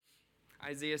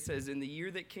Isaiah says, "In the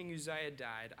year that King Uzziah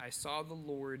died, I saw the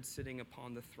Lord sitting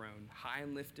upon the throne, high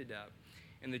and lifted up,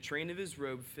 and the train of his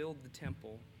robe filled the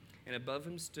temple. And above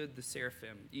him stood the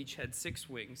seraphim. Each had 6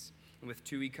 wings, and with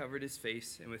 2 he covered his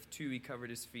face, and with 2 he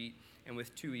covered his feet, and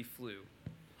with 2 he flew.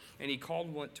 And he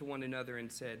called to one another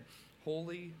and said,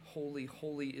 Holy, holy,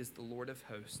 holy is the Lord of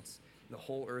hosts. The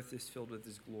whole earth is filled with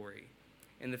his glory.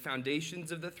 And the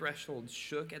foundations of the threshold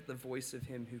shook at the voice of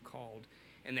him who called,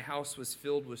 and the house was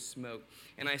filled with smoke.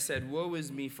 And I said, Woe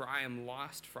is me, for I am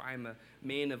lost, for I am a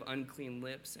man of unclean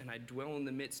lips, and I dwell in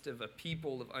the midst of a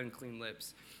people of unclean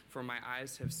lips, for my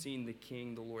eyes have seen the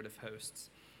King, the Lord of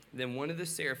hosts. Then one of the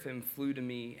seraphim flew to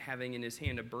me, having in his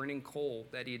hand a burning coal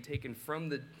that he had taken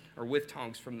with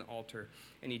tongs from the altar.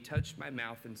 And he touched my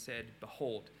mouth and said,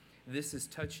 Behold, this has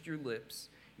touched your lips.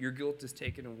 Your guilt is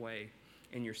taken away,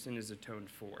 and your sin is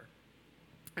atoned for.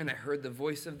 And I heard the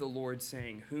voice of the Lord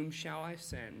saying, Whom shall I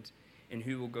send, and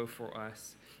who will go for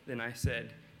us? Then I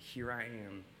said, Here I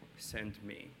am, send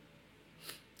me."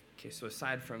 Okay, so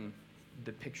aside from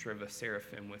the picture of a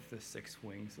seraphim with the 6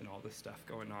 wings and all this stuff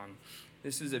going on,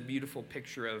 this is a beautiful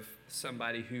picture of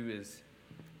somebody who is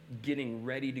getting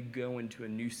ready to go into a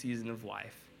new season of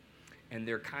life. And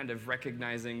they're kind of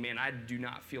recognizing, man, I do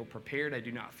not feel prepared. I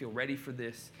do not feel ready for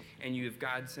this. And you have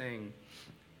God saying,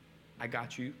 I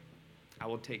got you. I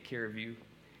will take care of you,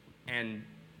 and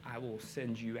I will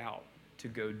send you out to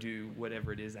go do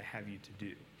whatever it is I have you to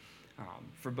do.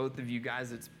 For both of you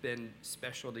guys, it's been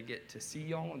special to get to see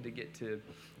y'all and to get to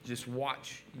just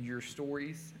watch your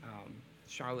stories.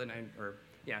 Charlotte,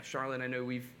 I know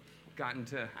we've gotten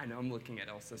to, I know I'm looking at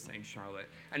Elsa saying Charlotte.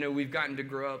 I know we've gotten to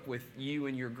grow up with you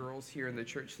and your girls here in the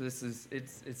church. So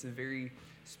it's a very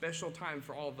special time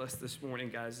for all of us this morning,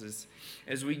 guys,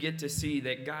 as we get to see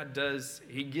that God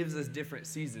he gives us different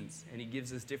seasons, and he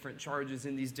gives us different charges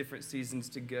in these different seasons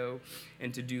to go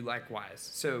and to do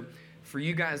likewise. So for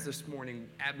you guys this morning,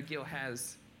 Abigail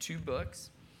has 2 books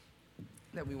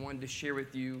that we wanted to share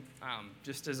with you,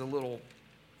 just as a little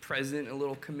present, a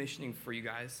little commissioning for you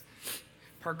guys.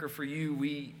 Parker, for you,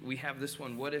 we have this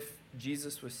one, What If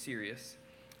Jesus Was Serious?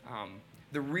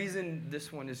 The reason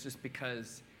this one is just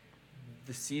because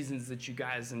the seasons that you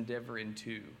guys endeavor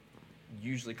into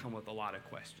usually come with a lot of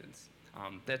questions.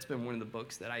 That's been one of the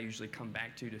books that I usually come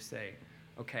back to say,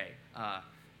 okay, I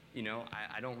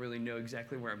don't really know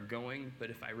exactly where I'm going, but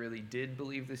if I really did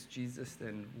believe this Jesus,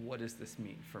 then what does this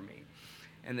mean for me?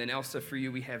 And then Elsa, for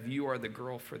you, we have You Are the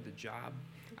Girl for the Job.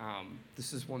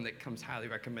 This is one that comes highly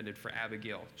recommended for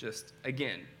Abigail. Just,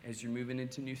 again, as you're moving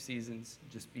into new seasons,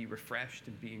 just be refreshed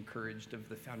and be encouraged of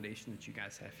the foundation that you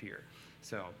guys have here.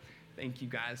 So thank you,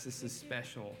 guys. This is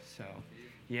special. So,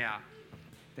 yeah,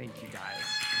 thank you, guys.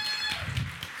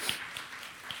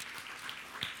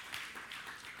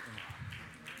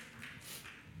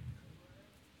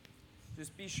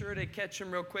 Just be sure to catch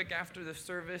them real quick after the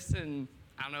service and,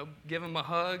 I don't know, give them a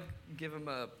hug, give them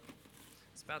a,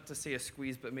 I was about to say a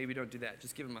squeeze, but maybe don't do that.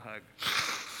 Just give them a hug.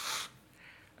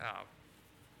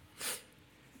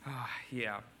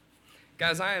 Yeah.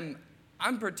 Guys, I'm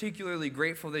particularly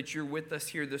grateful that you're with us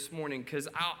here this morning, because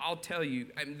I'll tell you,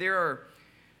 there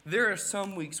are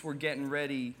some weeks we're getting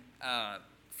ready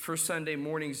for Sunday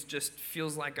mornings just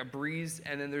feels like a breeze,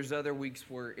 and then there's other weeks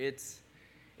where it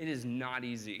is not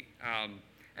easy.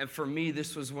 And for me,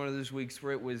 this was one of those weeks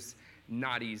where it was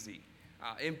not easy.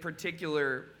 In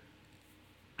particular,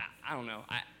 I don't know.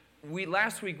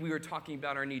 Last week we were talking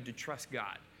about our need to trust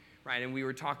God, right? And we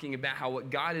were talking about how what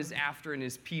God is after in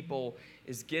his people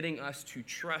is getting us to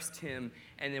trust him.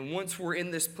 And then once we're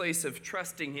in this place of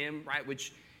trusting him, right,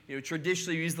 which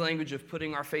traditionally we use the language of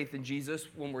putting our faith in Jesus,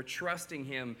 when we're trusting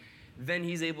him, then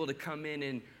he's able to come in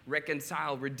and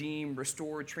reconcile, redeem,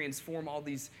 restore, transform all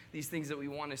these things that we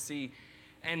want to see.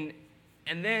 And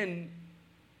then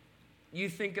you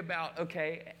think about,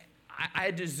 okay, I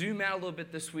had to zoom out a little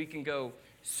bit this week and go,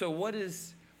 so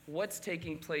what's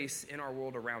taking place in our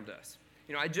world around us?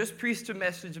 I just preached a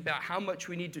message about how much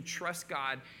we need to trust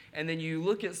God, and then you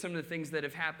look at some of the things that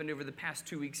have happened over the past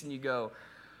 2 weeks and you go,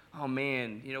 oh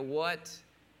man, you know what?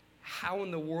 How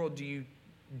in the world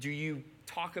do you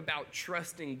talk about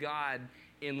trusting God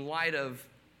in light of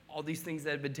all these things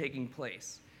that have been taking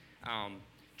place?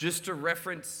 Just to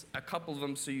reference a couple of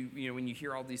them, so when you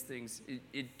hear all these things,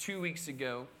 2 weeks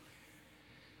ago,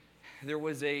 there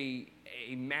was a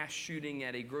mass shooting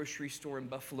at a grocery store in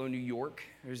Buffalo, New York.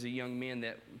 There's a young man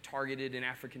that targeted an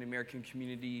African-American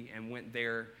community and went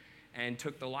there and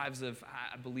took the lives of,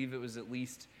 I believe it was at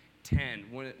least 10.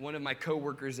 One of my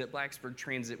coworkers at Blacksburg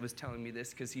Transit was telling me this,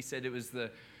 because he said it was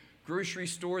the grocery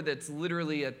store that's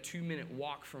literally a 2-minute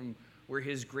walk from where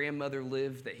his grandmother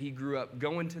lived, that he grew up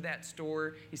going to that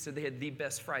store. He said they had the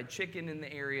best fried chicken in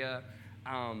the area.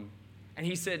 And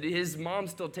he said his mom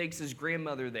still takes his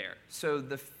grandmother there. So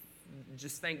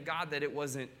just thank God that it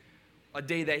wasn't a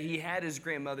day that he had his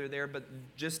grandmother there, but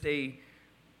just a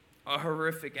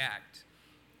horrific act.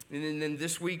 And then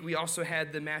this week we also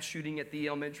had the mass shooting at the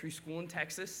elementary school in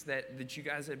Texas that you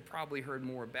guys had probably heard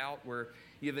more about, where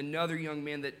you have another young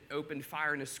man that opened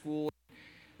fire in a school.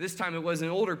 This time it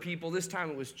wasn't older people, this time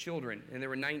it was children. And there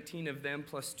were 19 of them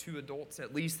plus 2 adults,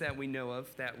 at least that we know of,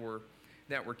 that were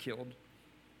killed.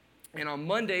 And on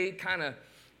Monday, kind of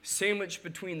sandwiched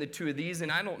between the two of these,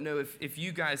 and I don't know if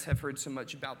you guys have heard so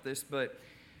much about this, but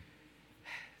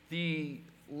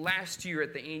last year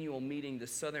at the annual meeting, the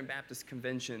Southern Baptist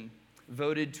Convention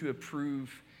voted to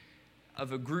approve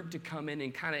of a group to come in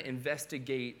and kind of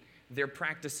investigate their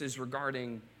practices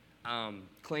regarding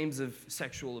claims of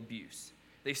sexual abuse.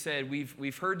 They said,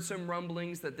 we've heard some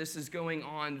rumblings that this is going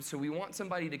on, so we want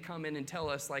somebody to come in and tell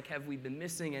us, like, have we been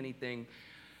missing anything?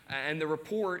 And the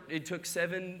report, it took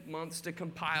 7 months to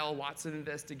compile, lots of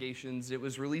investigations. It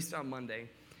was released on Monday.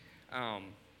 It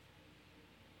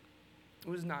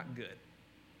was not good.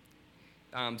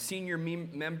 Senior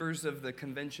members of the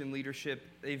convention leadership,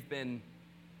 they've been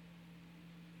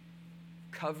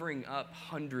covering up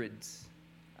hundreds,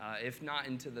 if not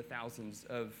into the thousands,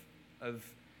 of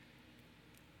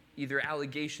either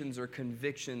allegations or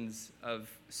convictions of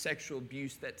sexual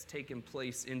abuse that's taken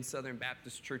place in Southern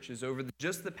Baptist churches over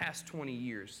just the past 20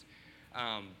 years.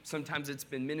 Sometimes it's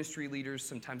been ministry leaders,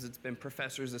 sometimes it's been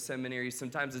professors of seminaries,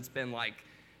 sometimes it's been like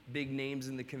big names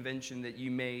in the convention that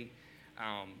you may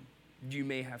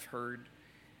have heard.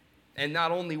 And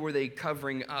not only were they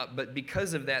covering up, but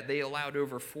because of that, they allowed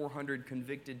over 400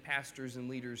 convicted pastors and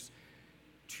leaders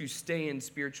to stay in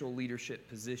spiritual leadership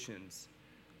positions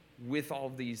with all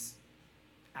these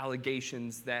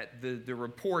allegations that the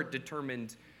report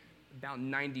determined about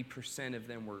 90% of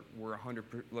them were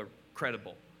 100%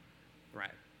 credible,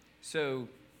 right? So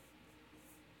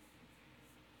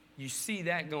you see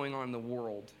that going on in the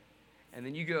world, and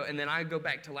then I go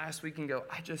back to last week and go,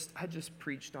 I just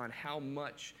preached on how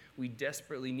much we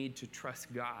desperately need to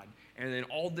trust God. And then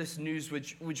all this news,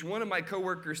 which one of my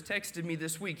coworkers texted me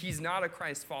this week, he's not a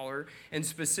Christ follower, and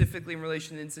specifically in relation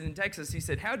to the incident in Texas, he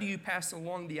said, how do you pass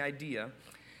along the idea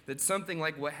that something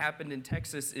like what happened in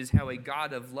Texas is how a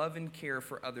God of love and care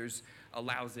for others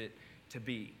allows it to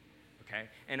be? Okay?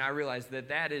 And I realized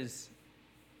that is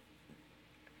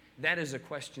a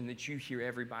question that you hear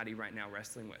everybody right now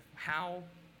wrestling with. How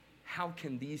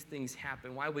can these things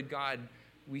happen? Why would God,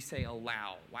 we say,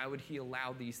 allow? Why would he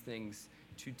allow these things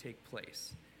to take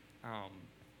place?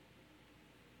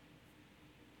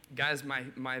 Guys,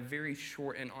 my very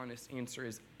short and honest answer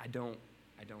is I don't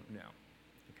know.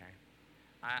 Okay?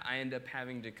 I end up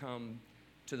having to come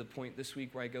to the point this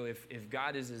week where I go, if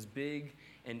God is as big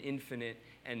and infinite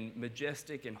and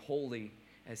majestic and holy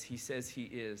as he says he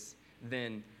is,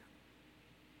 then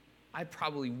I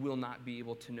probably will not be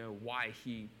able to know why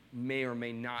he may or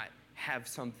may not have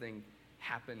something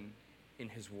happen in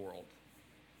his world.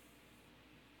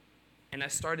 And I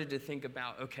started to think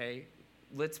about, okay,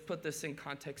 let's put this in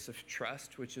context of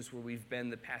trust, which is where we've been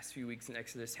the past few weeks in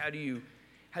Exodus. How do you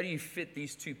fit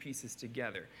these two pieces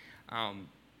together? And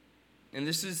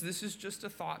this is just a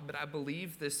thought, but I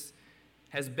believe this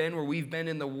has been where we've been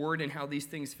in the Word and how these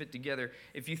things fit together.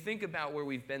 If you think about where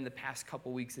we've been the past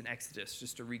couple weeks in Exodus,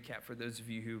 just to recap for those of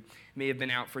you who may have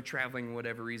been out for traveling for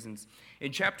whatever reasons.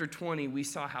 In chapter 20, we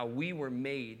saw how we were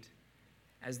made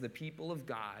as the people of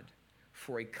God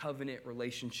for a covenant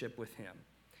relationship with him.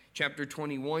 Chapter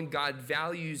 21, God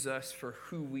values us for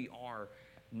who we are,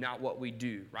 not what we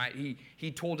do, right?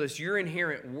 He told us, your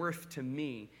inherent worth to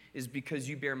me is because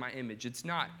you bear my image. It's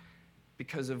not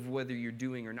because of whether you're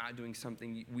doing or not doing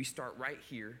something. We start right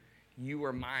here. You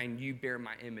are mine. You bear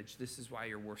my image. This is why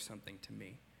you're worth something to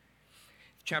me.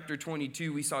 Chapter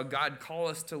 22, we saw God call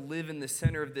us to live in the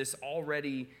center of this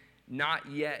already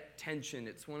not yet tension.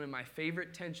 It's one of my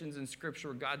favorite tensions in Scripture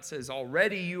where God says,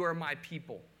 already you are my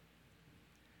people.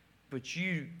 But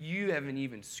you haven't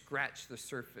even scratched the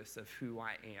surface of who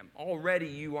I am. Already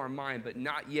you are mine, but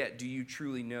not yet do you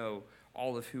truly know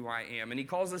all of who I am. And he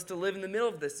calls us to live in the middle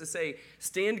of this, to say,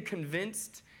 stand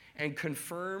convinced and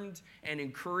confirmed and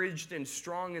encouraged and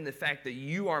strong in the fact that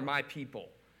you are my people.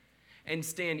 And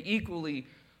stand equally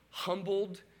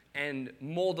humbled and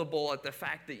moldable at the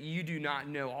fact that you do not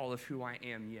know all of who I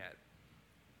am yet.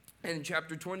 And in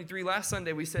chapter 23, last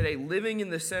Sunday, we said, hey, living in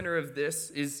the center of this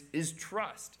is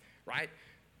trust, right?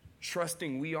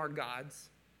 Trusting we are God's,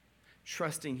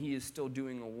 trusting he is still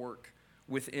doing a work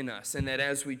within us, and that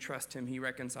as we trust him, he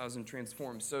reconciles and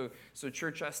transforms. So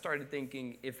church, I started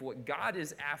thinking, if what God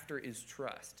is after is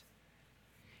trust,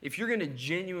 if you're going to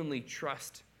genuinely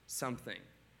trust something,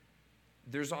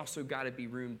 there's also got to be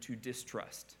room to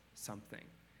distrust something.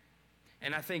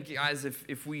 And I think, guys,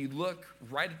 if we look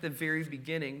right at the very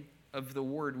beginning of the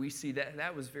word, we see that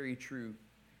that was very true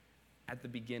at the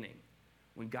beginning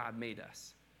when God made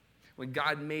us. When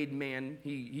God made man,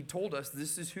 he told us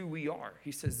this is who we are.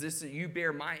 He says, "This you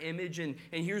bear my image, and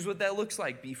here's what that looks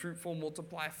like. Be fruitful,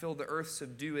 multiply, fill the earth,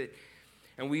 subdue it."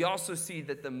 And we also see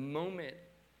that the moment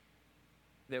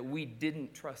that we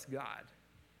didn't trust God,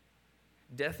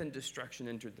 death and destruction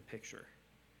entered the picture.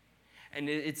 And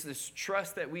it's this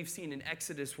trust that we've seen in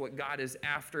Exodus, what God is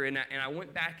after. And I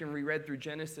went back and reread through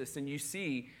Genesis, and you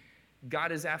see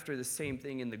God is after the same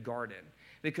thing in the garden.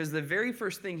 Because the very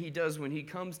first thing he does when he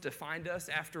comes to find us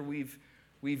after we've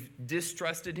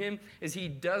distrusted him is he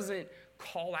doesn't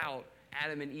call out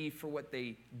Adam and Eve for what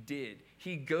they did.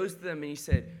 He goes to them and he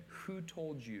said, "Who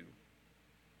told you?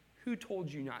 Who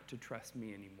told you not to trust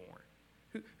me anymore?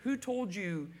 Who told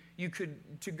you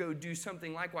to go do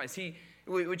something likewise?"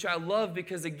 Which I love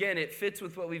because, again, it fits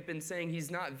with what we've been saying. He's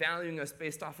not valuing us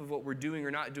based off of what we're doing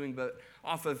or not doing, but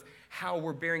off of how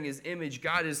we're bearing his image.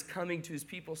 God is coming to his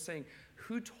people saying,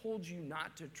 "Who told you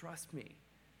not to trust me?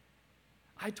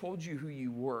 I told you who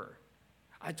you were.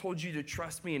 I told you to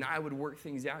trust me and I would work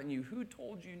things out in you. Who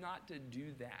told you not to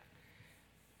do that?"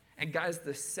 And guys,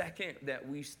 the second that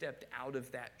we stepped out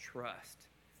of that trust,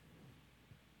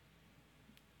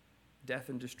 death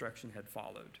and destruction had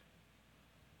followed.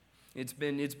 It's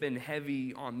been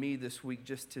heavy on me this week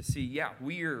just to see,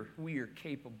 we are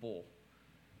capable.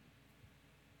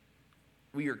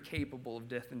 We are capable of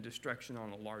death and destruction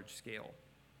on a large scale.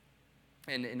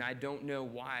 And I don't know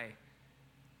why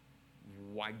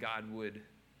God would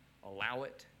allow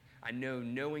it. I know,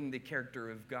 knowing the character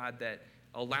of God, that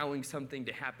allowing something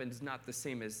to happen is not the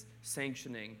same as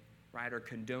sanctioning, right, or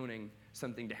condoning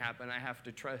something to happen. I have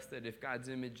to trust that if God's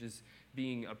image is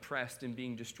being oppressed and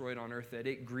being destroyed on earth, that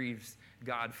it grieves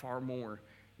God far more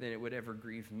than it would ever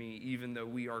grieve me, even though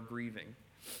we are grieving.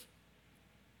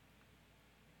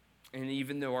 And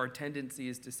even though our tendency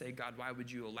is to say, "God, why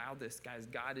would you allow this?" Guys,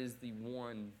 God is the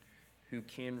one who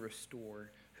can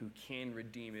restore, who can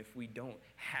redeem. If we don't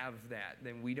have that,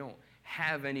 then we don't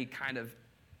have any kind of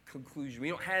conclusion. We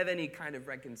don't have any kind of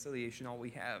reconciliation. All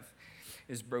we have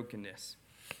is brokenness.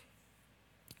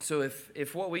 So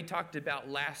if what we talked about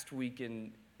last week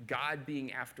in God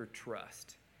being after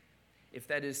trust, if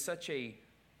that is such a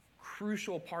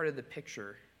crucial part of the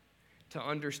picture to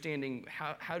understanding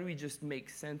how do we just make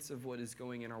sense of what is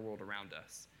going in our world around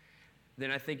us,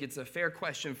 then I think it's a fair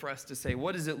question for us to say,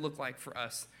 what does it look like for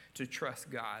us to trust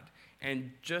God?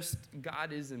 And just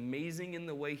God is amazing in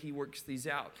the way he works these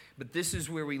out. But this is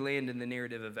where we land in the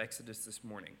narrative of Exodus this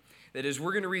morning. That is,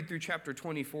 we're going to read through chapter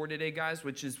 24 today, guys,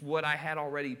 which is what I had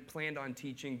already planned on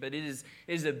teaching. But it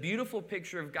is a beautiful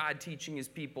picture of God teaching his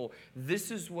people. This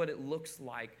is what it looks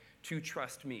like to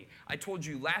trust me. I told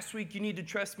you last week you need to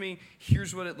trust me.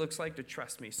 Here's what it looks like to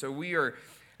trust me. So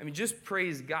just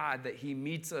praise God that he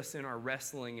meets us in our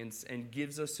wrestling and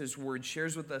gives us his word,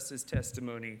 shares with us his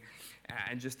testimony,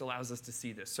 and just allows us to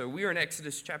see this. So we are in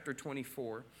Exodus chapter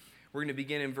 24. We're going to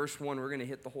begin in verse 1. We're going to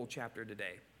hit the whole chapter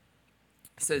today.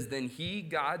 It says, "Then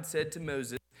God said to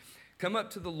Moses, 'Come up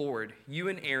to the Lord, you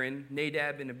and Aaron,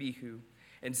 Nadab and Abihu,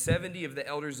 and 70 of the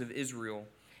elders of Israel,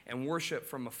 and worship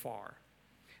from afar.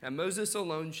 And Moses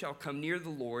alone shall come near the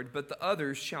Lord, but the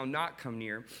others shall not come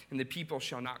near, and the people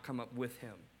shall not come up with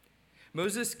him.'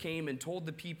 Moses came and told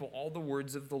the people all the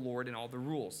words of the Lord and all the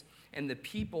rules. And the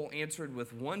people answered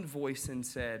with one voice and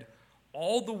said,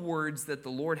 'All the words that the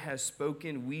Lord has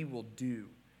spoken, we will do.'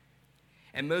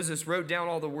 And Moses wrote down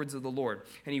all the words of the Lord.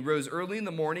 And he rose early in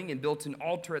the morning and built an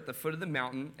altar at the foot of the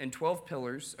mountain and 12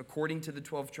 pillars, according to the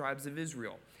 12 tribes of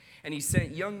Israel. And he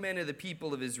sent young men of the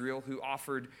people of Israel who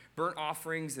offered burnt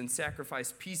offerings and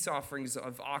sacrificed peace offerings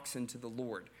of oxen to the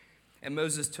Lord. And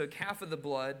Moses took half of the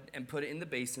blood and put it in the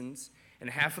basins, and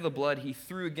half of the blood he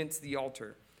threw against the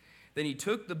altar. Then he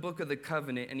took the book of the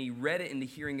covenant and he read it in the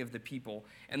hearing of the people.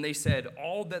 And they said,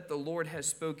 'All that the Lord has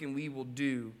spoken we will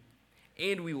do,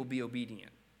 and we will be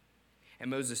obedient.' And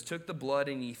Moses took the blood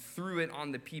and he threw it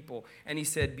on the people. And he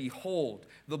said, 'Behold,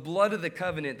 the blood of the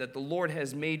covenant that the Lord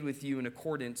has made with you in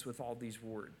accordance with all these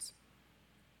words.'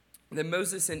 Then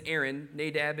Moses and Aaron,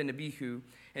 Nadab and Abihu,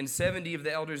 and 70 of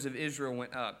the elders of Israel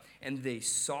went up, and they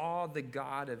saw the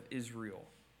God of Israel.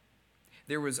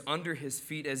 There was under his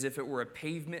feet as if it were a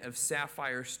pavement of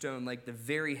sapphire stone, like the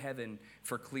very heaven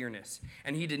for clearness.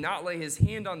 And he did not lay his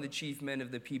hand on the chief men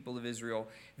of the people of Israel.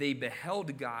 They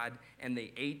beheld God, and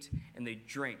they ate and they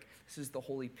drank. This is the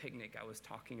holy picnic I was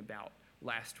talking about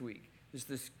last week. Just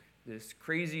this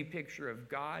crazy picture of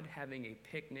God having a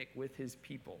picnic with his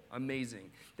people.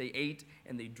 Amazing. They ate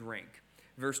and they drank.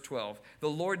 Verse 12, the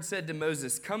Lord said to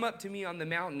Moses, come up to me on the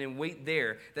mountain and wait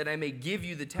there, that I may give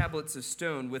you the tablets of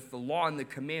stone with the law and the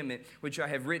commandment which I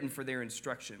have written for their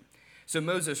instruction. So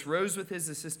Moses rose with his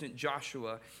assistant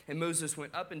Joshua, and Moses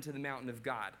went up into the mountain of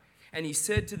God. And he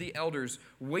said to the elders,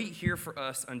 wait here for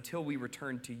us until we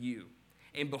return to you.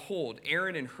 And behold,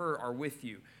 Aaron and Hur are with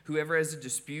you. Whoever has a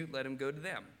dispute, let him go to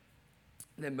them.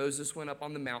 Then Moses went up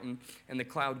on the mountain, and the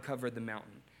cloud covered the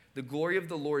mountain. The glory of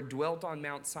the Lord dwelt on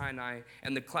Mount Sinai,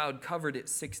 and the cloud covered it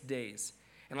 6 days.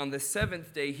 And on the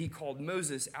 7th day he called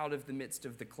Moses out of the midst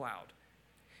of the cloud.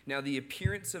 Now the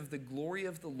appearance of the glory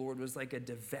of the Lord was like a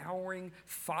devouring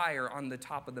fire on the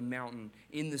top of the mountain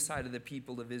in the sight of the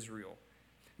people of Israel.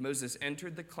 Moses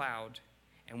entered the cloud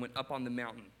and went up on the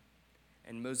mountain.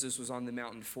 And Moses was on the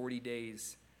mountain 40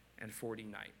 days and 40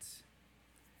 nights.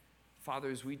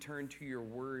 Father, as we turn to your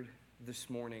word this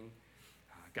morning,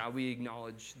 God, we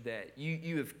acknowledge that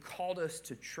you have called us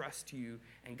to trust you,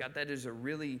 and God, that is a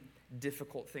really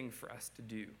difficult thing for us to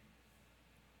do.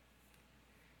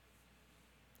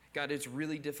 God, it's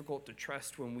really difficult to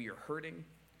trust when we are hurting,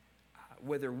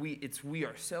 whether it's we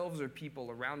ourselves or people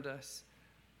around us,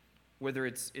 whether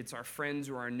it's our friends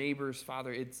or our neighbors.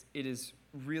 Father, it is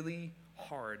really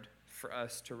hard for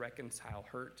us to reconcile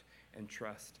hurt and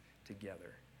trust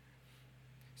together.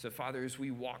 So, Father, as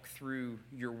we walk through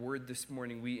your word this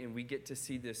morning, we get to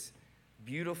see this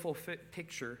beautiful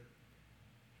picture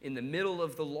in the middle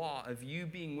of the law of you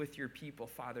being with your people.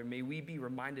 Father, may we be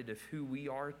reminded of who we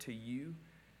are to you.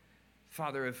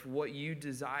 Father, of what you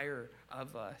desire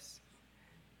of us.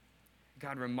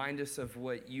 God, remind us of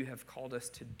what you have called us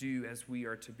to do as we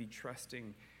are to be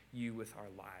trusting you with our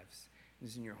lives. It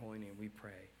is in your holy name we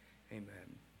pray.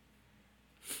 Amen.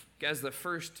 Guys, the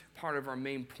first part of our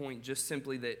main point, just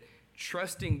simply that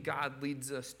trusting God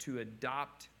leads us to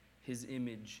adopt his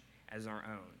image as our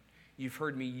own. You've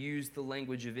heard me use the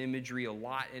language of imagery a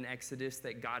lot in Exodus,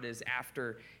 that God is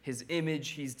after his image.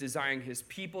 He's desiring his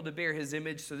people to bear his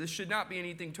image. So this should not be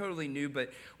anything totally new,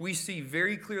 but we see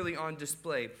very clearly on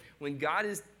display when God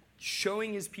is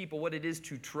showing his people what it is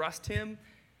to trust him.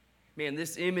 Man,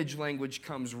 this image language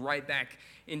comes right back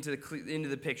into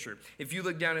the picture. If you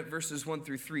look down at verses 1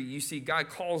 through 3, you see God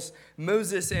calls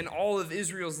Moses and all of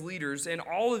Israel's leaders and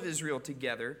all of Israel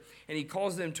together, and he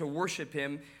calls them to worship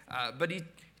him, but he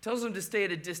tells them to stay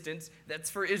at a distance. That's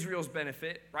for Israel's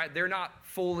benefit, right? They're not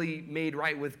fully made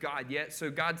right with God yet, so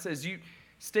God says, you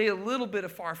stay a little bit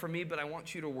afar from me, but I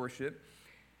want you to worship.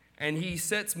 And he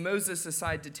sets Moses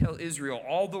aside to tell Israel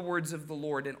all the words of the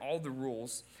Lord and all the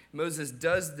rules. Moses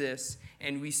does this,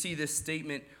 and we see this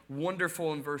statement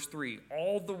wonderful in verse 3.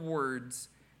 All the words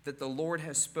that the Lord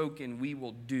has spoken, we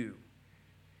will do.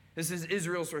 This is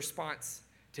Israel's response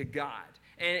to God.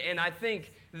 And I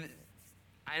think, and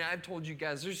I've told you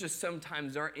guys, there's just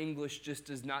sometimes our English just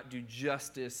does not do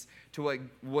justice to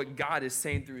what God is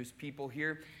saying through his people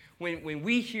here. When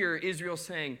we hear Israel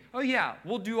saying, oh yeah,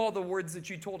 we'll do all the words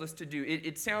that you told us to do,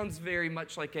 it sounds very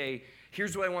much like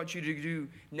here's what I want you to do,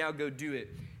 now go do it.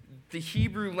 The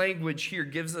Hebrew language here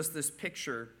gives us this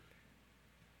picture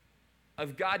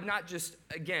of God not just,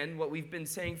 again, what we've been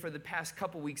saying for the past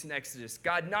couple weeks in Exodus,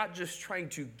 God not just trying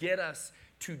to get us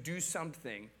to do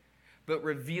something, but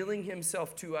revealing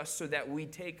himself to us so that we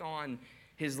take on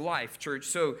his life, church.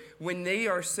 So when they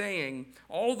are saying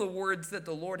all the words that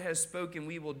the Lord has spoken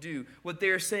we will do, what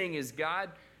they're saying is, God,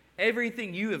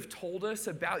 everything you have told us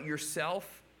about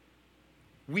yourself,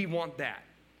 we want that.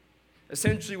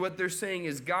 Essentially what they're saying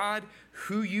is, God,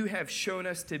 who you have shown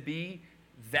us to be,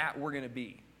 that we're going to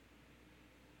be.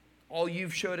 All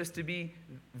you've showed us to be,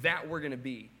 that we're going to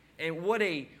be. And what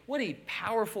a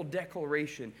powerful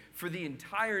declaration for the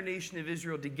entire nation of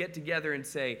Israel to get together and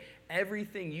say,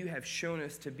 everything you have shown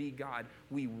us to be, God,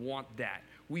 we want that.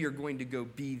 We are going to go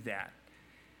be that.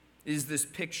 Is this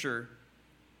picture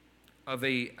of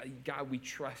God, we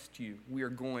trust you. We are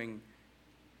going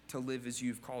to live as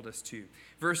you've called us to.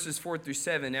 Verses 4 through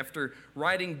 7, after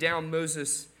writing down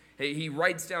Moses, he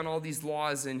writes down all these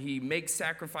laws and he makes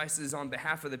sacrifices on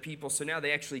behalf of the people. So now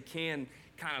they actually can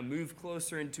kind of move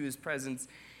closer into his presence.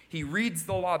 He reads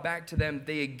the law back to them.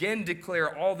 They again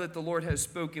declare all that the Lord has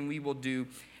spoken we will do.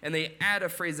 And they add a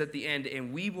phrase at the end,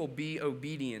 and we will be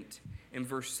obedient, in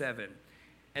verse 7.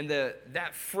 And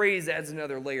that phrase adds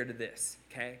another layer to this,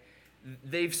 okay?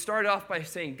 they've started off by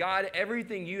saying, God,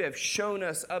 everything you have shown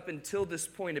us up until this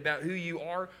point about who you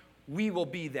are, we will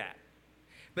be that.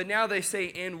 But now they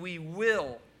say, and we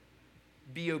will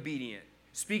be obedient,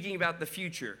 speaking about the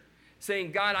future,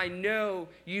 saying, God, I know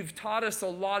you've taught us a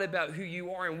lot about who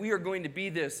you are, and we are going to be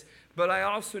this, but I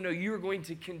also know you are going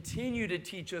to continue to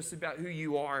teach us about who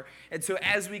you are. And so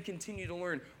as we continue to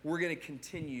learn, we're going to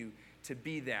continue to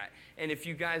be that. And if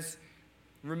you guys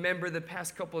remember the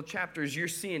past couple of chapters, you're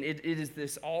seeing it is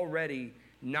this already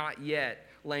not yet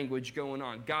language going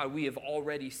on. God, we have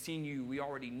already seen you. We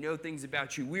already know things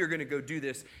about you. We are going to go do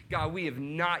this. God, we have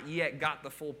not yet got the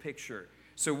full picture.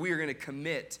 So we are going to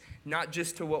commit not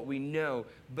just to what we know,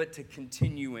 but to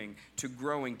continuing, to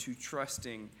growing, to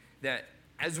trusting that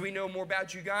as we know more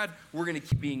about you, God, we're going to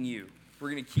keep being you. We're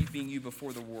going to keep being you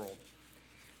before the world.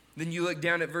 Then you look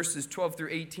down at verses 12 through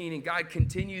 18, and God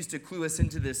continues to clue us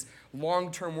into this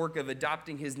long-term work of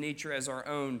adopting his nature as our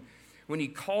own when he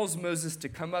calls Moses to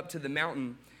come up to the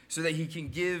mountain so that he can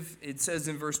give, it says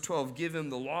in verse 12, give him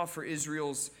the law for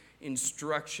Israel's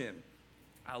instruction.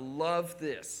 I love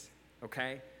this,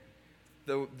 okay?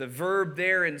 The verb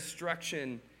there,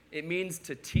 instruction, it means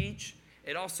to teach.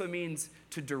 It also means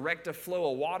to direct a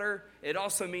flow of water. It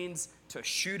also means to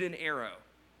shoot an arrow.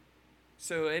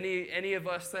 So any of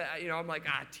us that, I'm like,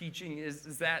 teaching,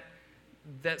 is that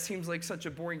seems like such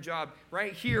a boring job.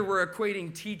 Right here, we're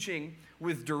equating teaching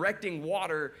with directing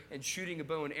water and shooting a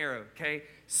bow and arrow, okay?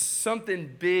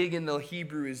 Something big in the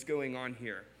Hebrew is going on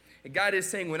here. And God is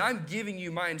saying, when I'm giving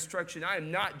you my instruction, I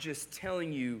am not just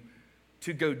telling you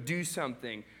to go do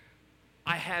something.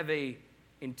 I have a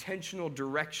intentional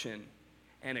direction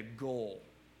and a goal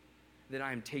that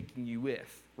I'm taking you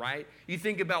with, right? You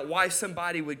think about why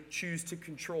somebody would choose to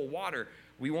control water.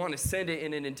 We want to send it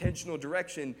in an intentional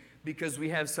direction because we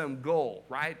have some goal,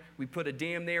 right? We put a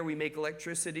dam there, we make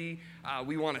electricity.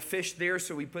 We want to fish there,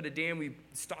 so we put a dam, we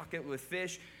stock it with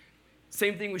fish.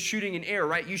 Same thing with shooting an arrow,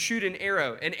 right? You shoot an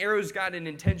arrow. An arrow's got an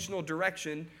intentional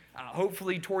direction,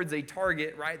 hopefully towards a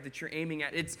target, right, that you're aiming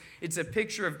at. It's a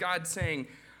picture of God saying,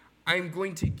 I'm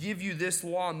going to give you this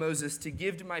law, Moses, to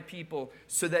give to my people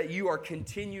so that you are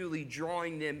continually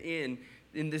drawing them in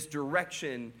this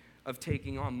direction of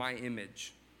taking on my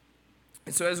image.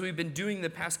 And so as we've been doing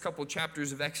the past couple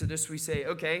chapters of Exodus, we say,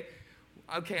 okay,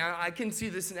 I can see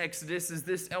this in Exodus. Is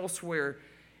this elsewhere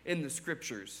in the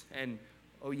scriptures? And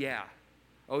oh yeah,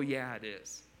 it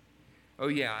is. Oh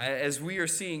yeah, as we are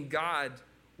seeing God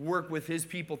work with his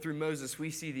people through Moses, we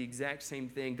see the exact same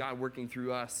thing, God working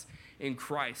through us in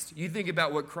Christ. You think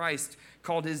about what Christ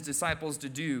called his disciples to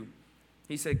do.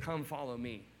 He said, come follow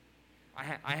me.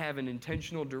 I have an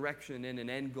intentional direction and an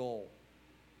end goal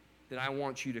that I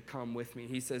want you to come with me.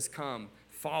 He says, come,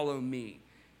 follow me.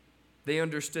 They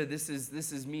understood this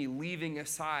is me leaving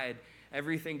aside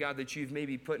everything, God, that you've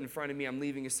maybe put in front of me. I'm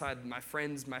leaving aside my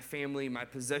friends, my family, my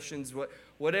possessions,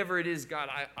 whatever it is, God,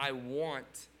 I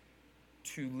want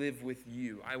to live with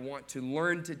you. I want to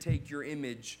learn to take your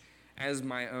image as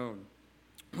my own.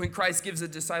 When Christ gives the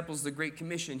disciples the Great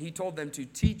Commission, he told them to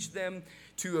teach them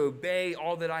to obey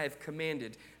all that I have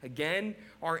commanded. Again,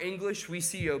 our English, we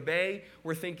see obey.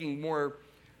 We're thinking more,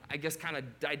 I guess, kind of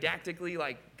didactically,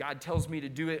 like God tells me to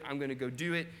do it, I'm going to go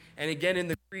do it. And again, in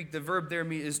the Greek, the verb there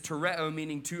is tereo,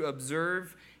 meaning to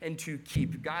observe and to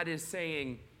keep. God is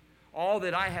saying, all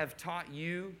that I have taught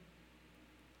you,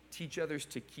 teach others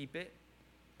to keep it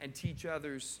and teach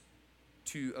others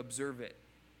to observe it,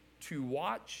 to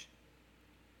watch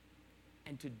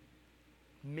and to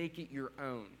make it your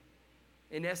own.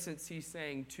 In essence, he's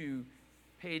saying to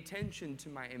pay attention to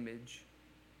my image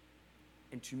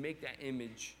and to make that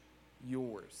image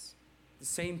yours. The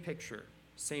same picture,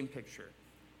 same picture.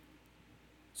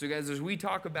 So guys, as we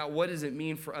talk about what does it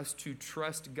mean for us to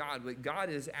trust God, what God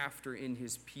is after in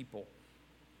his people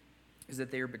is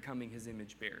that they are becoming his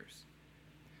image bearers.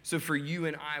 So for you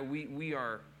and I, we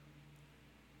are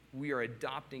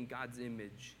adopting God's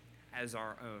image as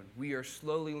our own. We are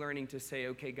slowly learning to say,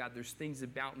 okay, God, there's things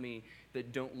about me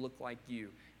that don't look like you.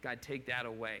 God, take that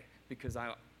away because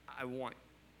I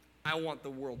want the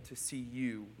world to see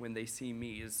you when they see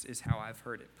me is how I've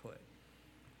heard it put.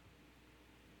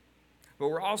 But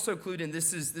we're also clued in,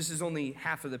 this is only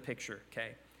half of the picture,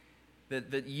 okay?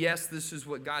 That yes, this is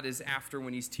what God is after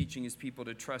when he's teaching his people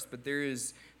to trust, but there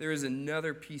is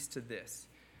another piece to this.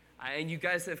 And you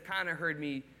guys have kind of heard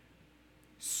me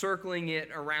circling it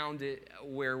around it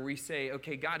where we say,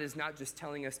 okay, God is not just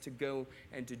telling us to go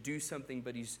and to do something,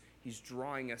 but he's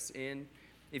drawing us in.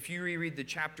 If you reread the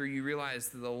chapter, you realize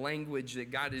the language that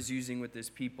God is using with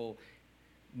his people,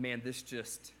 man, this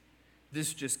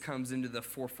just comes into the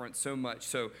forefront so much.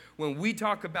 So when we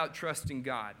talk about trusting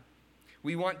God,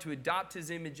 We want to adopt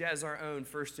his image as our own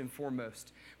first and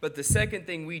foremost. But the second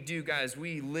thing we do, guys,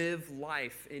 we live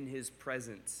life in his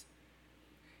presence.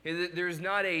 There's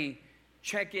not a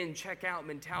check-in, check-out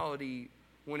mentality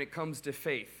when it comes to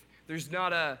faith. There's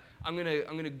not a, I'm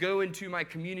gonna go into my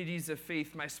communities of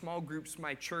faith, my small groups,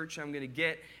 my church, and I'm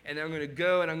gonna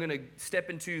go and I'm gonna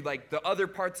step into like the other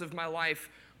parts of my life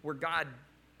where God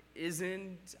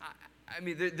isn't. I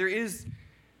mean, there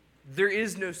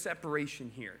is no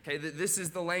separation here, okay? This is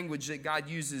the language that God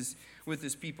uses with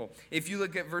his people. If you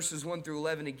look at verses 1 through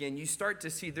 11 again, you start to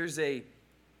see there's a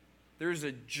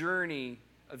journey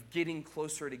of getting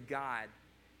closer to God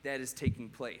that is taking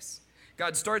place.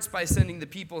 God starts by sending the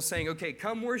people saying, okay,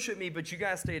 come worship me, but you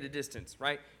got to stay at a distance,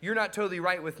 right? You're not totally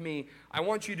right with me. I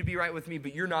want you to be right with me,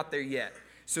 but you're not there yet.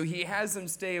 So he has them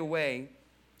stay away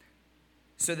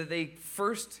so that they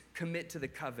first commit to the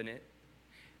covenant.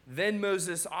 Then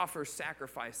Moses offers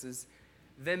sacrifices.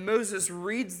 Then Moses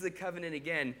reads the covenant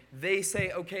again. They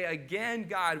say, okay, again,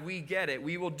 God, we get it.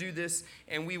 We will do this,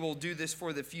 and we will do this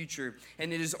for the future.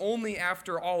 And it is only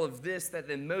after all of this that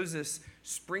then Moses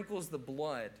sprinkles the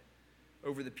blood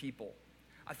over the people.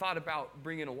 I thought about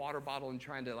bringing a water bottle and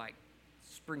trying to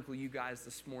sprinkle you guys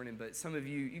this morning, but some of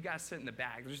you guys sit in the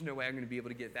back. There's no way I'm going to be able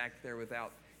to get back there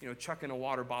without, chucking a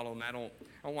water bottle, and I don't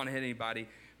want to hit anybody.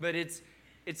 But it's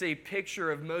a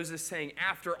picture of Moses saying,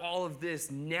 after all of this,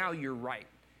 now you're right.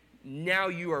 Now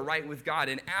you are right with God.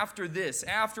 And after this,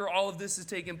 after all of this has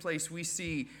taken place, we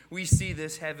see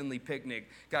this heavenly picnic.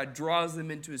 God draws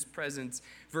them into his presence.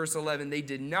 Verse 11, he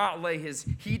did not lay his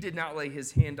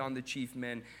hand on the chief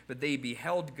men, but they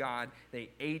beheld God, they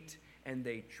ate and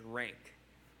they drank.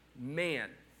 Man,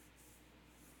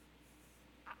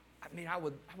 I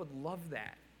would love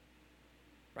that.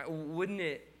 Right? Wouldn't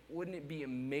it be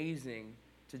amazing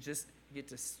to just get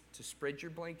to spread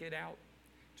your blanket out,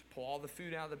 to pull all the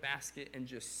food out of the basket and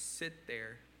just sit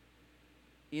there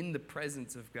in the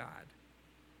presence of God?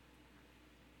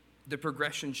 The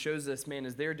progression shows us, man,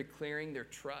 as they're declaring their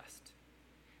trust,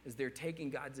 as they're taking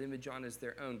God's image on as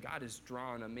their own, God is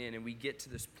drawing them in, and we get to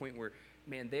this point where,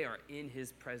 man, they are in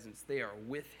his presence. They are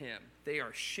with him. They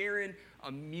are sharing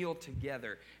a meal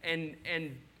together. And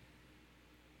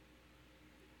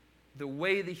the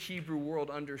way the Hebrew world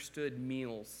understood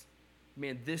meals,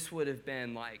 man, this would have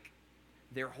been like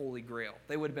their holy grail.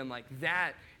 They would have been like,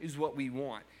 that is what we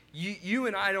want. You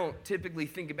and I don't typically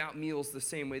think about meals the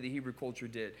same way the Hebrew culture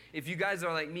did. If you guys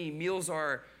are like me, meals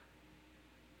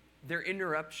they're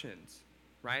interruptions,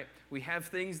 right? We have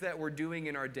things that we're doing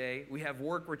in our day. We have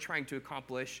work we're trying to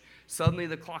accomplish. Suddenly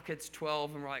the clock hits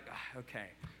 12 and we're like, okay,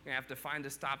 I'm going to have to find a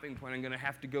stopping point. I'm going to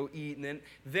have to go eat, and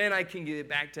then I can get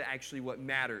back to actually what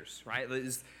matters, right?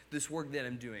 Is this work that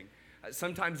I'm doing.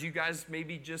 Sometimes you guys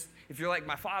maybe just, if you're like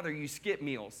my father, you skip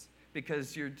meals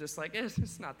because you're just like,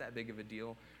 it's not that big of a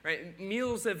deal, right?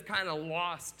 Meals have kind of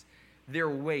lost their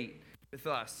weight with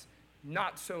us.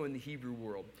 Not so in the Hebrew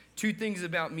world. Two things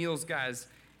about meals, guys.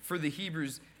 For the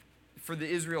Hebrews, for the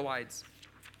Israelites,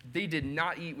 they did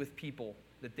not eat with people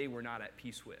that they were not at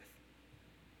peace with.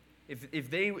 If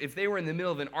they were in the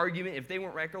middle of an argument, if they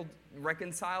weren't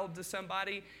reconciled to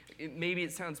somebody, maybe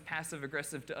it sounds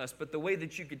passive-aggressive to us, but the way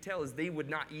that you could tell is they would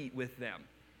not eat with them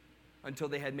until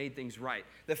they had made things right.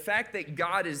 The fact that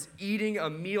God is eating a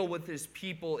meal with his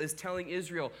people is telling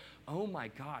Israel, oh my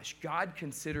gosh, God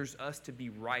considers us to be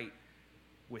right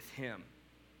with him.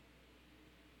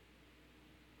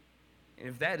 And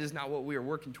if that is not what we are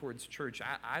working towards, church,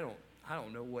 I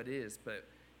don't know what is, but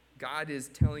God is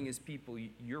telling his people,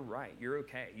 you're right, you're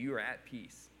okay, you are at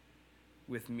peace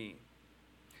with me.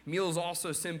 Meals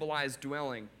also symbolize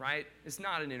dwelling, right? It's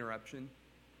not an interruption.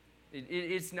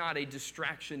 It's not a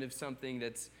distraction of something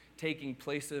that's taking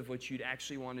place of what you'd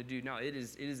actually want to do. No, it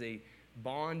is a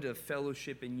bond of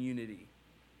fellowship and unity.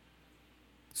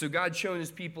 So God's showing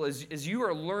his people, as you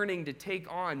are learning to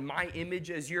take on my image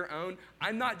as your own,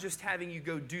 I'm not just having you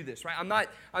go do this, right?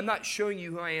 I'm not showing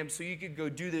you who I am so you could go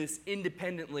do this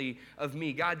independently of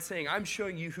me. God's saying, I'm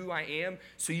showing you who I am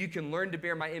so you can learn to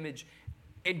bear my image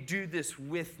and do this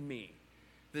with me.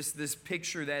 This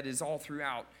picture that is all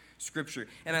throughout Scripture.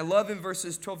 And I love in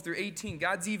verses 12 through 18,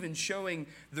 God's even showing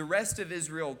the rest of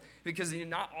Israel, because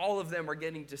not all of them are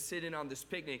getting to sit in on this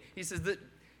picnic. He says that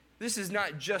this is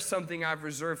not just something I've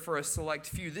reserved for a select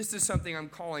few. This is something I'm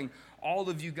calling all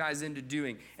of you guys into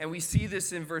doing. And we see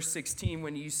this in verse 16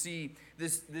 when you see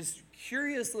this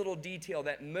curious little detail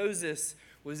that Moses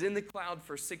was in the cloud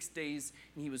for 6 days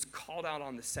and he was called out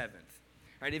on the seventh.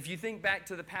 Right? If you think back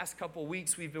to the past couple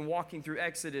weeks we've been walking through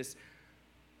Exodus,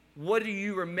 what do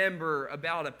you remember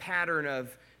about a pattern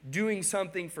of doing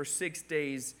something for 6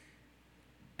 days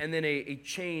and then a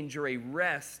change or a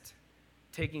rest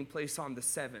taking place on the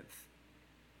seventh.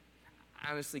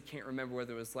 I honestly can't remember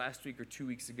whether it was last week or 2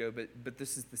 weeks ago, but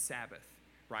this is the Sabbath,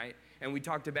 right? And we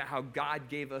talked about how God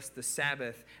gave us the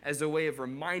Sabbath as a way of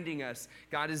reminding us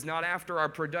God is not after our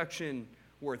production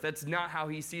worth. That's not how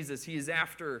he sees us. He is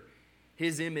after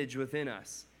his image within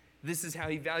us. This is how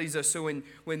he values us. So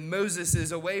when Moses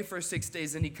is away for 6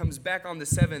 days and he comes back on the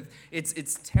seventh,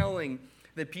 it's telling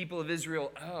the people of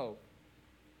Israel, oh,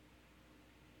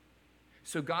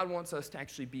 so God wants us to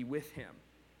actually be with him.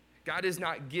 God is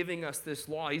not giving us this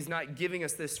law. He's not giving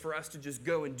us this for us to just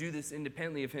go and do this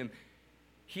independently of him.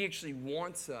 He actually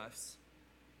wants us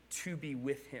to be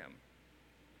with him.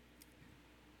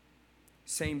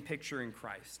 Same picture in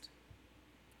Christ.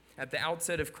 At the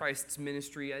outset of Christ's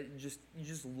ministry, you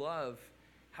just love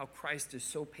how Christ is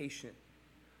so patient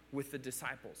with the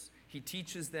disciples. He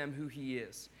teaches them who he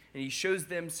is, and he shows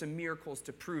them some miracles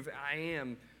to prove I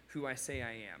am who I say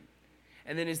I am.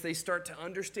 And then as they start to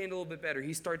understand a little bit better,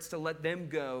 he starts to let them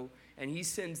go, and he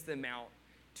sends them out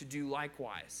to do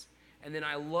likewise. And then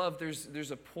I love, there's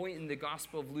a point in the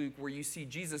Gospel of Luke where you see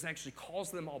Jesus actually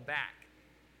calls them all back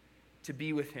to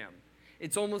be with him.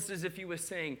 It's almost as if he was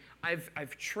saying,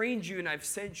 I've trained you and I've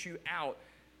sent you out,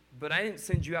 but I didn't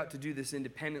send you out to do this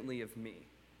independently of me.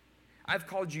 I've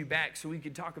called you back so we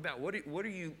could talk about what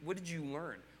did you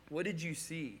learn? What did you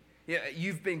see? Yeah,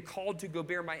 you've been called to go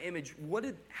bear my image.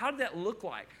 How did that look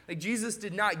like? Like Jesus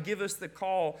did not give us the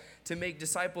call to make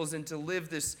disciples and to live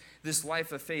this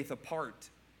life of faith apart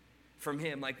from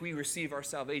him. Like we receive our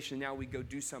salvation, now we go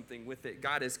do something with it.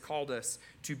 God has called us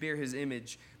to bear his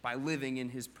image by living in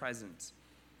his presence.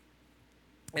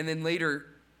 And then later,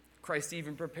 Christ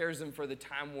even prepares them for the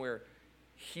time where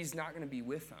he's not going to be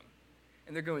with them.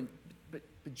 And they're going, but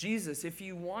Jesus, if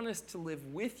you want us to live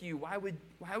with you, why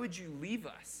would you leave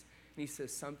us? And he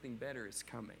says, something better is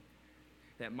coming,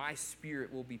 that my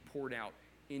spirit will be poured out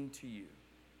into you.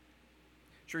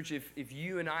 Church, if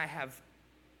you and I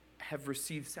have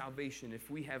received salvation,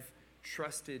 if we have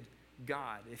trusted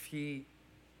God, if he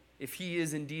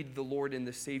is indeed the Lord and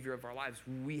the Savior of our lives,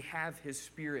 we have his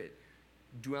spirit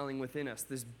dwelling within us,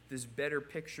 this better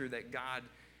picture that God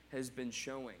has been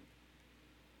showing.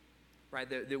 Right,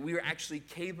 that we are actually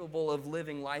capable of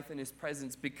living life in his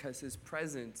presence because his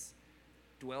presence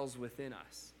dwells within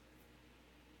us.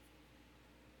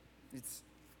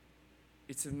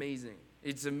 It's amazing.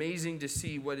 It's amazing to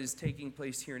see what is taking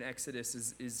place here in Exodus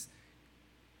is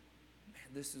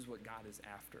this is what God is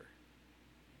after.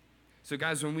 So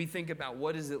guys, when we think about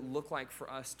what does it look like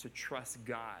for us to trust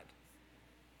God,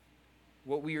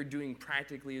 what we are doing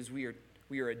practically is we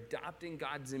are adopting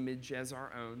God's image as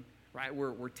our own. Right?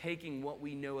 We're taking what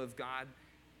we know of God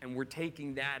and we're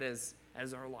taking that as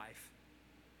our life.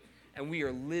 And we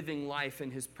are living life in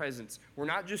his presence. We're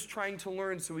not just trying to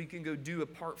learn so we can go do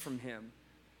apart from him.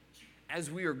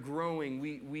 As we are growing,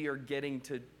 we are getting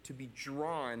to be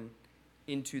drawn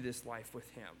into this life with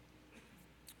him.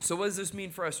 So what does this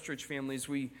mean for us, church family, as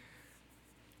we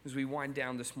wind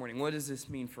down this morning? What does this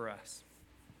mean for us?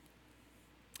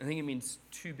 I think it means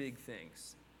two big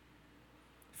things.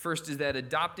 First is that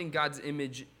adopting God's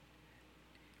image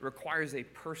requires a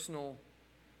personal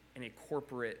and a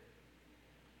corporate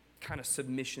kind of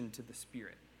submission to the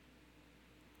Spirit.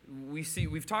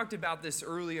 We've talked about this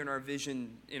earlier in our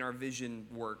vision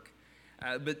work,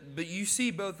 but you see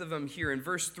both of them here. In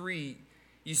verse 3,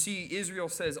 you see Israel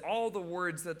says, all the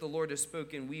words that the Lord has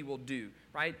spoken we will do,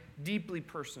 right? Deeply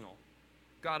personal.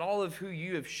 God, all of who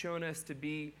you have shown us to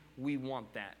be, we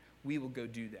want that. We will go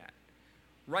do that.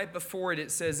 Right before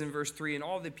it says in verse 3, and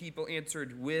all the people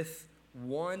answered with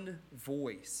one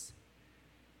voice.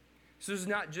 So it's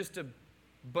not just a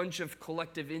bunch of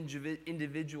collective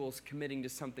individuals committing to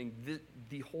something.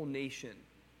 The whole nation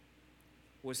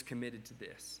was committed to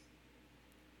this.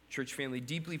 Church family,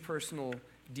 deeply personal,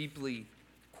 deeply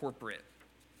corporate.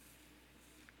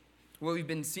 What we've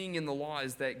been seeing in the law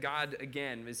is that God,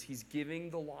 again, as he's giving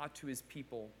the law to his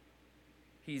people,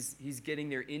 he's getting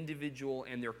their individual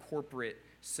and their corporate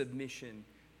submission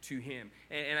to him.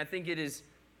 And I think it is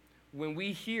when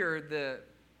we hear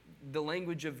the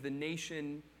language of the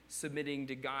nation submitting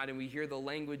to God, and we hear the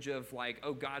language of like,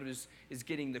 oh, God is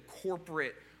getting the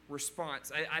corporate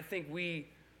response, I think we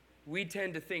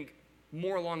tend to think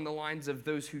more along the lines of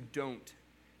those who don't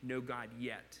know God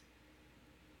yet.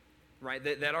 Right?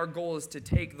 That our goal is to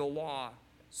take the law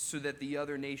so that the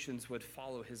other nations would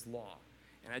follow his law.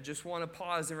 And I just want to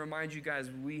pause and remind you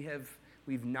guys,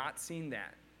 we've not seen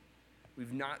that.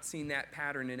 We've not seen that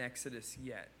pattern in Exodus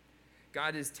yet.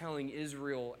 God is telling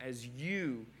Israel, as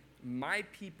you, my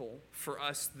people, for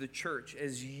us, the church,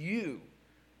 as you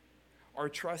are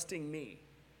trusting me,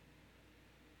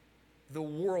 the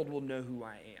world will know who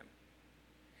I am.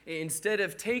 Instead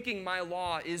of taking my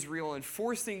law, Israel, and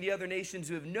forcing the other nations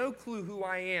who have no clue who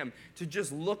I am to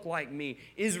just look like me,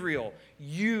 Israel,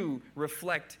 you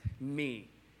reflect me.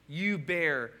 You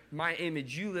bear my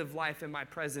image. You live life in my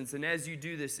presence. And as you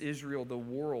do this, Israel, the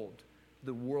world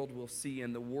will see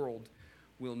and the world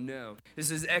will know.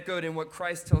 This is echoed in what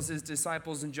Christ tells his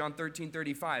disciples in John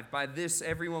 13:35. By this,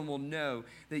 everyone will know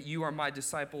that you are my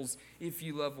disciples if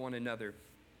you love one another.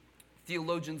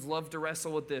 Theologians love to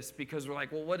wrestle with this because we're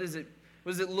like, well, what does it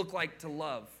look like to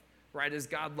love, right, as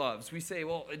God loves? We say,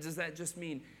 well, does that just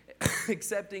mean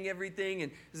accepting everything?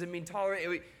 And does it mean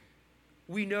tolerating?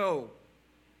 We know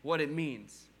what it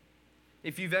means.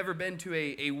 If you've ever been to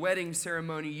a wedding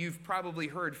ceremony, you've probably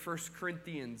heard 1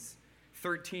 Corinthians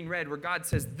 13 read, where God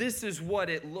says, this is what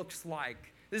it looks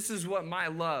like. This is what my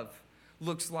love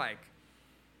looks like.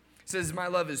 It says, my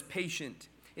love is patient.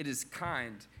 It is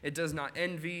kind. It does not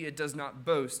envy. It does not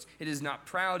boast. It is not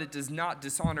proud. It does not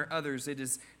dishonor others. It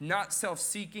is not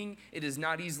self-seeking. It is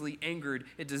not easily angered.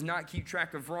 It does not keep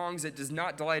track of wrongs. It does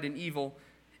not delight in evil.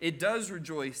 It does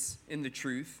rejoice in the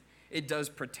truth. It does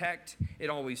protect. It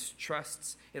always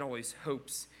trusts. It always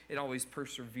hopes. It always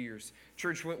perseveres.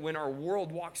 Church, when our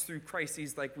world walks through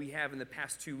crises like we have in the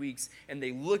past 2 weeks, and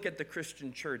they look at the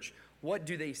Christian church, what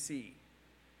do they see?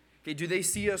 Okay, do they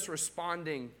see us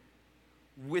responding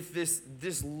with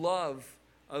this love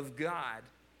of God,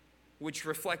 which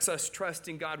reflects us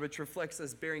trusting God, which reflects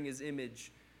us bearing his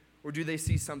image? Or do they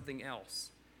see something else?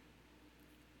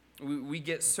 We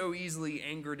get so easily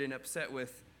angered and upset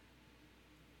with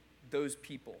those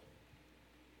people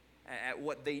at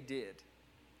what they did.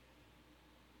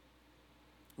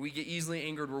 We get easily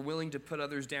angered. We're willing to put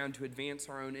others down to advance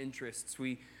our own interests.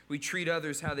 We treat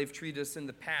others how they've treated us in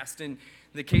the past. In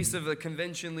the case of the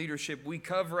convention leadership, we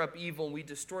cover up evil and we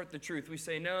distort the truth. We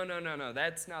say, no,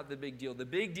 that's not the big deal. The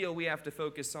big deal we have to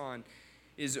focus on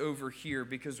is over here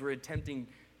because we're attempting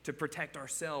to protect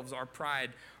ourselves, our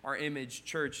pride, our image.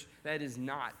 Church, that is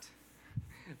not,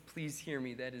 please hear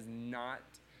me, that is not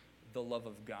the love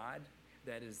of God.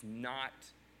 That is not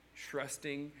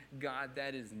trusting God.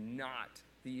 That is not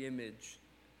the image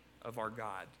of our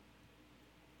God.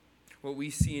 What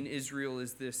we see in Israel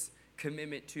is this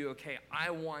commitment to, okay, I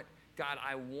want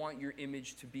your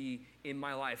image to be in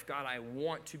my life. God, I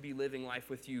want to be living life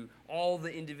with you. All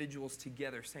the individuals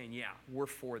together saying, yeah, we're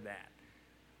for that.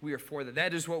 We are for that.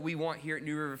 That is what we want here at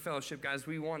New River Fellowship, guys.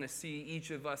 We want to see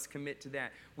each of us commit to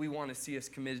that. We want to see us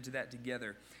committed to that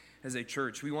together as a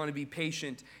church. We want to be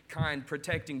patient, kind,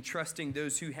 protecting, trusting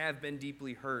those who have been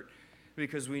deeply hurt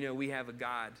because we know we have a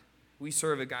God. We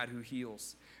serve a God who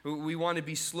heals. We want to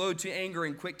be slow to anger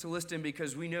and quick to listen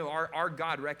because we know our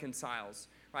God reconciles.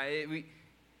 Right?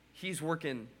 He's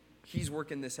working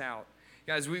this out.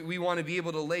 Guys, we want to be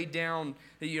able to lay down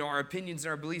our opinions and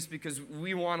our beliefs because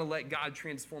we want to let God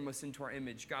transform us into our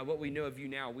image. God, what we know of you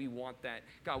now, we want that.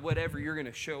 God, whatever you're going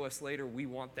to show us later, we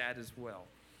want that as well.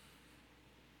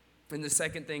 And the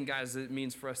second thing, guys, that it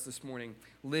means for us this morning,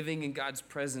 living in God's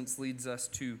presence leads us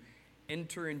to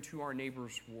enter into our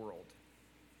neighbor's world.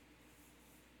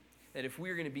 That if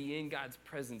we're going to be in God's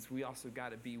presence, we also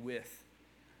got to be with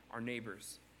our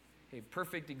neighbors. A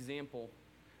perfect example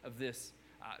of this,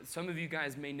 some of you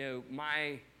guys may know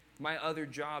my other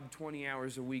job 20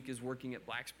 hours a week is working at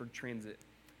Blacksburg Transit.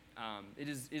 It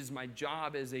is my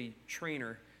job as a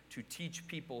trainer to teach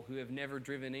people who have never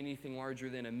driven anything larger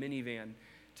than a minivan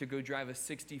to go drive a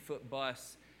 60-foot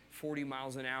bus 40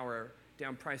 miles an hour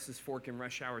down Price's Fork in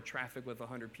rush hour traffic with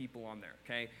 100 people on there,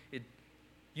 okay?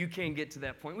 You can get to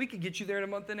that point. We could get you there in a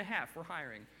month and a half. We're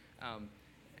hiring.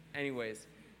 Anyways,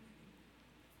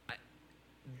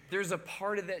 there's a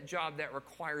part of that job that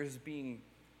requires being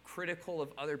critical of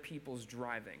other people's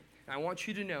driving. And I want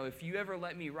you to know, if you ever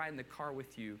let me ride in the car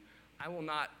with you,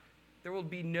 there will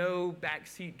be no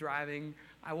backseat driving.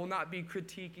 I will not be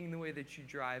critiquing the way that you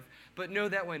drive. But know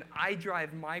that when I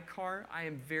drive my car, I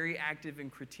am very active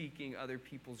in critiquing other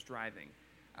people's driving,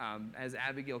 as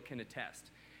Abigail can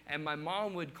attest. And my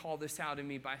mom would call this out in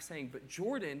me by saying, but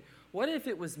Jordan, what if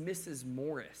it was Mrs.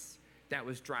 Morris that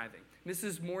was driving?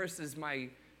 Mrs. Morris is my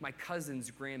cousin's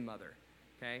grandmother,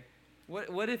 okay?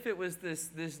 What if it was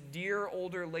this dear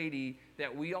older lady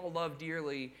that we all love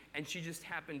dearly, and she just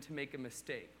happened to make a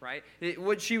mistake, right?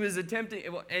 What she was attempting,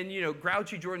 and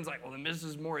grouchy Jordan's like, well, then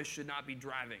Mrs. Morris should not be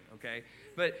driving, okay?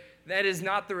 But that is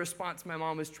not the response my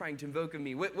mom was trying to invoke in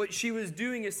me. What she was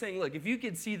doing is saying, look, if you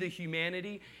could see the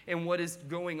humanity and what is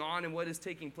going on and what is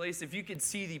taking place, if you could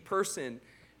see the person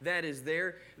that is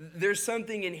there, there's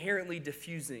something inherently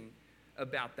diffusing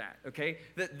about that, okay?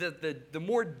 The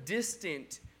more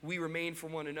distant we remain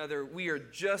from one another, we are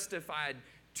justified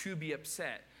to be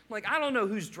upset. Like, I don't know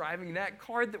who's driving that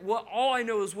car. All I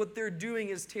know is what they're doing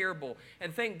is terrible.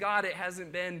 And thank God it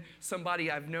hasn't been somebody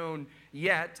I've known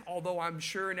yet, although I'm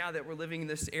sure now that we're living in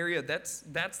this area,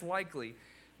 that's likely.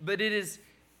 But it is,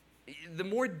 the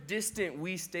more distant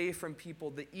we stay from people,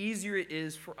 the easier it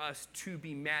is for us to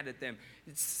be mad at them.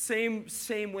 It's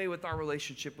same way with our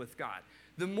relationship with God.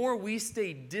 The more we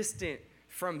stay distant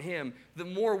from him, the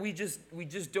more we just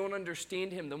don't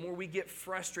understand him, the more we get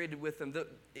frustrated with him.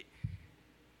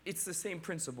 It's the same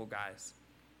principle, guys.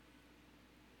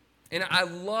 And I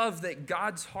love that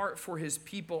God's heart for his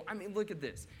people, I mean, look at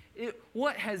this.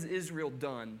 What has Israel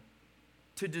done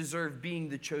to deserve being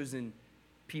the chosen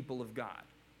people of God,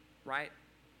 right?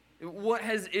 What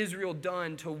has Israel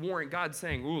done to warrant God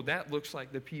saying, ooh, that looks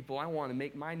like the people I want to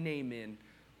make my name in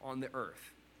on the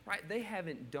earth, right? They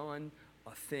haven't done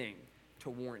a thing to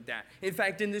warrant that. In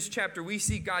fact, in this chapter, we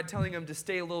see God telling them to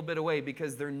stay a little bit away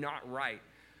because they're not right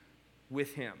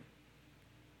with him.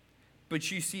 But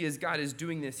you see, as God is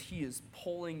doing this, he is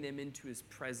pulling them into his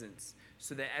presence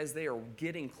so that as they are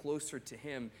getting closer to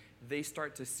him, they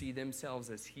start to see themselves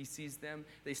as he sees them.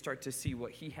 They start to see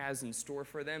what he has in store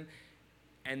for them.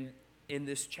 And in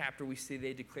this chapter, we see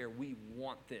they declare, we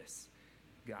want this,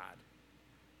 God.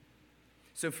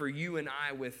 So for you and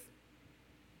I,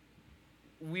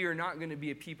 we are not going to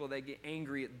be a people that get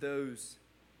angry at those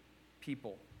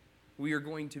people. We are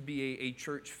going to be a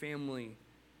church family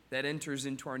that enters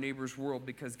into our neighbor's world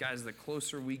because, guys, the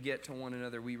closer we get to one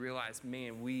another, we realize,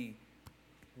 man, we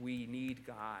need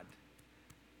God.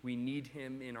 We need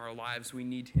him in our lives. We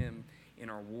need him in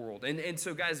our world. And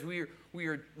so, guys, we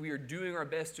are doing our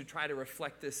best to try to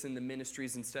reflect this in the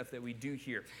ministries and stuff that we do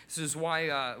here. This is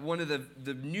why one of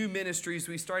the new ministries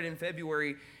we started in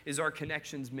February is our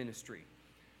Connections ministry.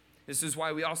 This is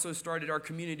why we also started our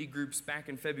community groups back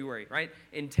in February, right?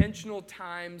 Intentional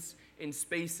times and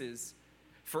spaces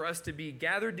for us to be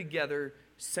gathered together,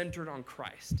 centered on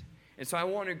Christ. And so I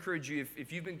want to encourage you,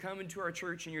 if you've been coming to our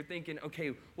church and you're thinking,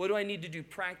 okay, what do I need to do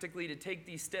practically to take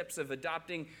these steps of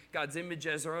adopting God's image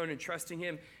as our own and trusting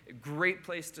him? A great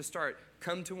place to start.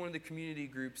 Come to one of the community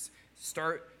groups.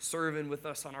 Start serving with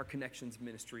us on our Connections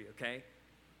ministry, okay?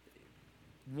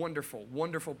 Wonderful,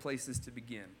 wonderful places to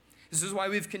begin. This is why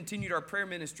we've continued our prayer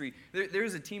ministry.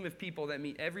 There's a team of people that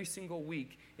meet every single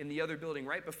week in the other building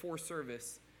right before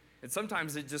service. And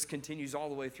sometimes it just continues all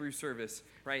the way through service,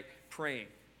 right? Praying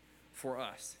for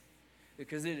us.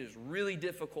 Because it is really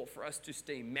difficult for us to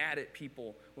stay mad at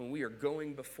people when we are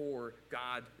going before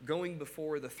God, going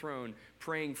before the throne,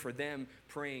 praying for them,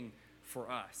 praying for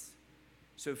us.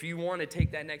 So if you want to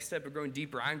take that next step of going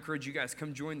deeper, I encourage you guys,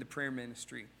 come join the prayer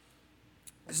ministry.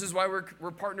 This is why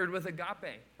we're partnered with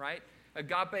Agape, right?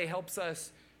 Agape helps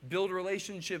us build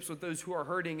relationships with those who are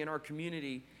hurting in our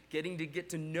community, getting to get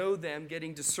to know them,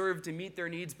 getting to serve to meet their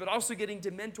needs, but also getting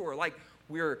to mentor. Like,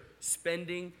 we're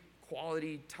spending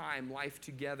quality time, life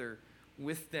together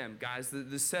with them. Guys,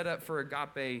 the setup for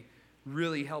Agape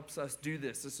really helps us do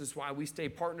this. This is why we stay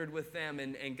partnered with them.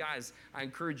 And guys, I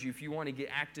encourage you, if you want to get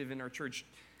active in our church,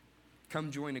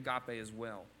 come join Agape as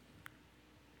well.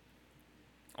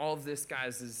 All of this,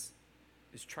 guys, is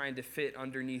trying to fit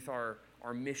underneath our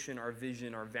mission, our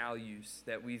vision, our values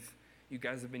that you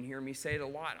guys have been hearing me say it a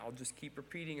lot. I'll just keep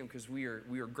repeating them because we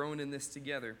are growing in this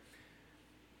together.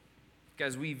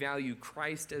 Guys, we value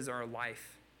Christ as our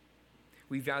life.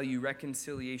 We value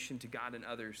reconciliation to God and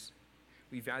others.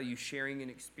 We value sharing and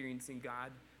experiencing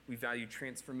God. We value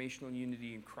transformational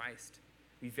unity in Christ.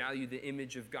 We value the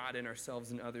image of God in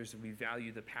ourselves and others, and we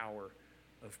value the power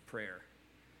of prayer.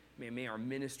 May our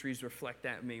ministries reflect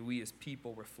that. May we as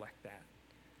people reflect that.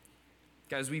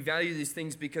 Guys, we value these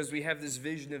things because we have this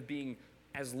vision of being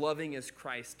as loving as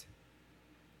Christ.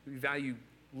 We value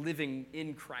living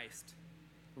in Christ.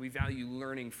 We value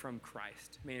learning from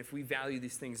Christ. Man, if we value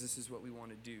these things, this is what we want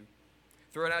to do.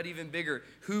 Throw it out even bigger.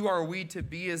 Who are we to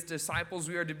be as disciples?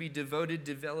 We are to be devoted,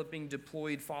 developing,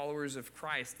 deployed followers of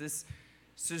Christ. This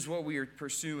is what we are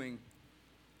pursuing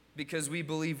because we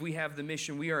believe we have the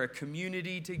mission. We are a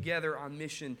community together on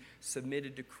mission,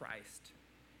 submitted to Christ,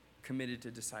 committed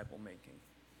to disciple making.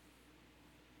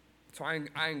 So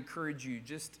I encourage you,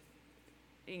 just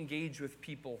engage with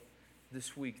people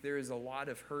this week. There is a lot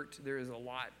of hurt. There is a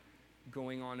lot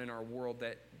going on in our world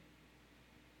that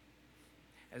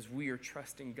as we are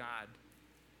trusting God,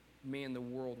 man, the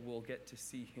world will get to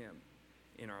see him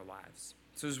in our lives.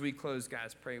 So as we close,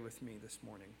 guys, pray with me this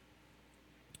morning.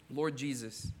 Lord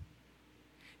Jesus,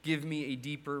 give me a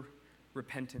deeper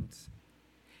repentance,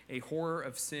 a horror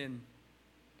of sin,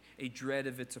 a dread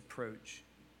of its approach.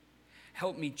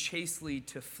 Help me chastely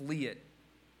to flee it,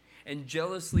 and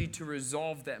jealously to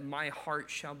resolve that my heart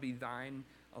shall be thine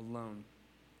alone.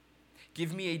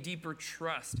 Give me a deeper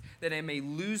trust, that I may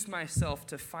lose myself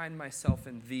to find myself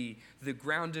in thee, the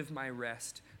ground of my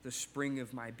rest, the spring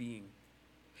of my being.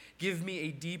 Give me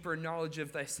a deeper knowledge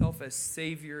of thyself as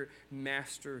Savior,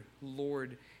 Master,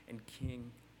 Lord, and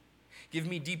King. Give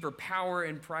me deeper power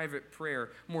in private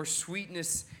prayer, more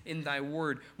sweetness in thy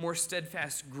word, more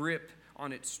steadfast grip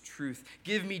on its truth.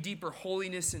 Give me deeper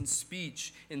holiness in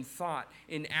speech, in thought,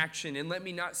 in action, and let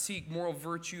me not seek moral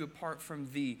virtue apart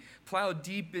from thee. Plow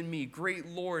deep in me, great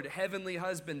Lord, heavenly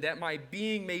husband, that my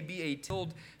being may be a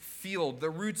tilled field,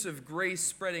 the roots of grace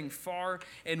spreading far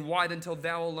and wide until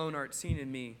thou alone art seen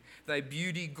in me. Thy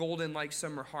beauty golden like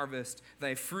summer harvest,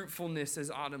 thy fruitfulness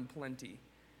as autumn plenty.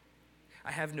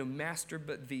 I have no master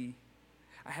but thee.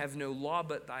 I have no law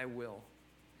but thy will.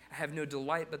 I have no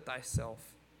delight but thyself.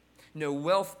 No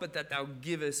wealth but that thou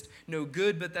givest, no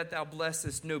good but that thou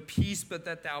blessest, no peace but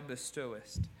that thou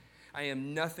bestowest. I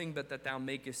am nothing but that thou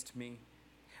makest me.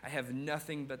 I have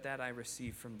nothing but that I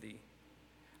receive from thee.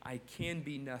 I can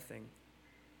be nothing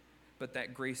but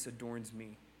that grace adorns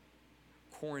me.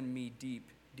 Corn me deep,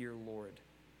 dear Lord,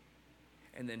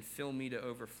 and then fill me to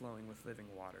overflowing with living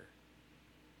water.